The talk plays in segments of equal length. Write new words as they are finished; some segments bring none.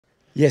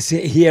Yes,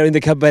 here in the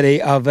company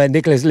of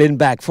Niklas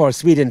Lindbäck for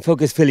Sweden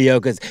Focus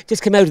Filiokas.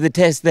 Just come out of the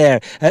test there,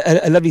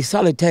 a lovely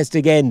solid test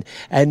again.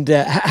 And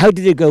how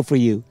did it go for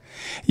you?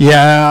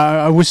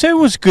 Yeah, I would say it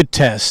was a good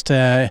test.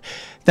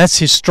 That's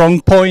his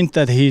strong point,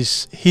 that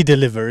he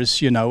delivers,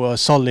 you know,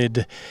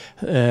 solid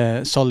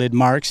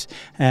marks.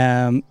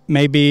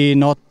 Maybe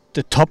not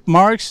the top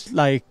marks,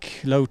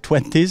 like low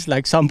 20s,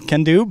 like some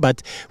can do,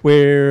 but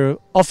we're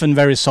often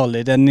very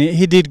solid, and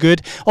he did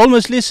good.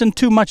 Almost listened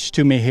too much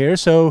to me here,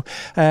 so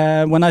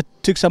when I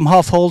took some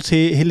half holes,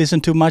 he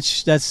listened too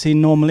much, that he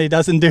normally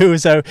doesn't do,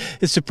 so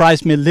it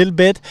surprised me a little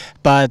bit,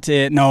 but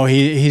no,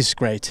 he's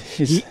great.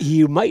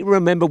 You might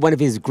remember one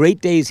of his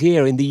great days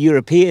here in the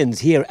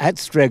Europeans, here at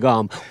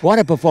Stregom. What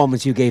a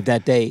performance you gave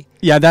that day.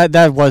 Yeah,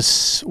 that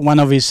was one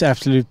of his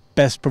absolute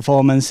best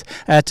performance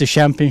at the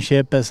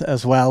championship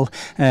as well.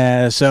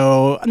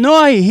 So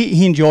no,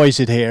 he enjoys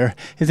it here.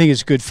 I think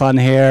it's good fun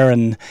here,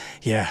 and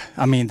yeah,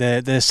 I mean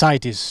the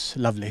site is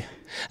lovely.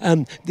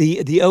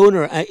 The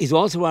owner is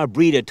also our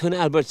breeder, Tun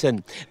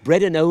Albertson.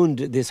 Bred and owned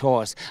this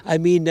horse. I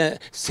mean,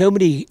 so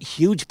many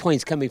huge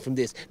points coming from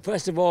this.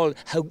 First of all,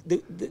 how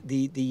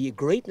the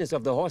greatness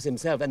of the horse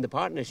himself and the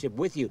partnership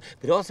with you,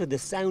 but also the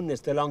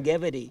soundness, the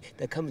longevity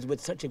that comes with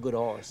such a good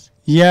horse.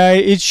 Yeah,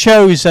 it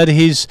shows that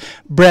he's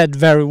bred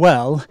very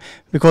well,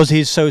 because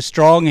he's so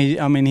strong.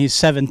 I mean, he's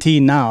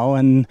 17 now,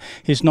 and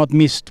he's not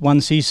missed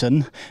one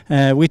season.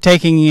 We're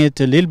taking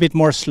it a little bit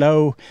more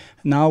slow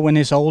now when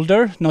he's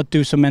older, not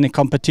do so many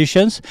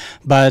competitions,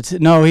 but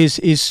no, he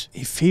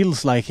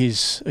feels like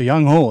he's a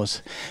young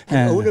horse.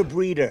 An owner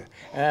breeder.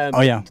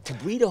 Oh yeah. To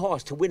breed a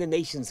horse, to win a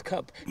Nations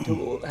Cup,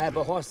 to have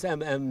a horse, a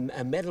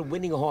medal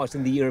winning a horse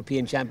in the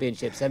European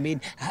Championships. I mean,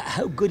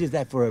 how good is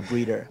that for a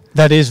breeder?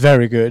 That is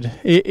very good.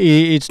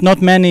 It's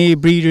not many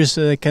breeders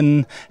that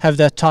can have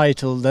that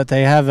title. That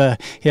they have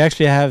he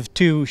actually have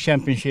 2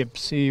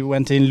 championships. He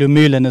went in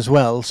Lumülen as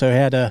well, so he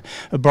had a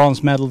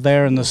bronze medal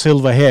there and a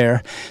silver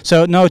here.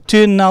 So no,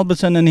 Tun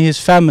Albertson and his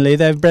family,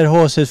 they've bred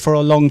horses for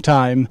a long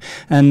time,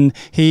 and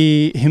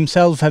he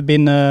himself have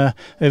been an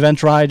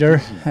event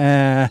rider.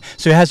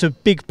 So he has a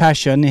big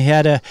passion. He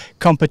had a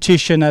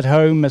competition at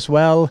home as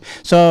well.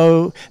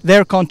 So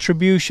their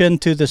contribution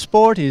to the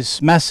sport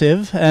is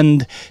massive,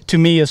 and to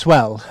me as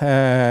well.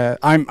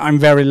 I'm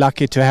very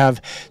lucky to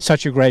have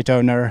such a great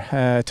owner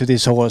to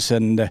this horse,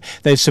 and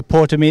they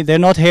supported me. They're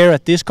not here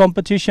at this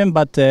competition,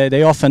 but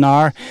they often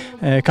are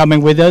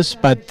coming with us.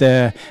 But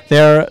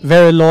they're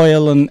very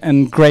loyal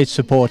and great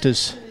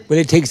supporters. Well,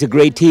 it takes a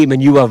great team,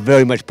 and you are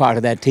very much part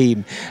of that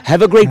team.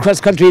 Have a great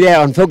cross-country there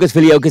on Focus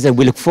Filiokas, and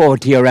we look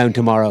forward to your round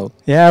tomorrow.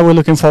 Yeah, we're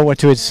looking forward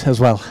to it as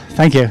well.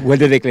 Thank you. Well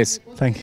done, Niklas. Thank you.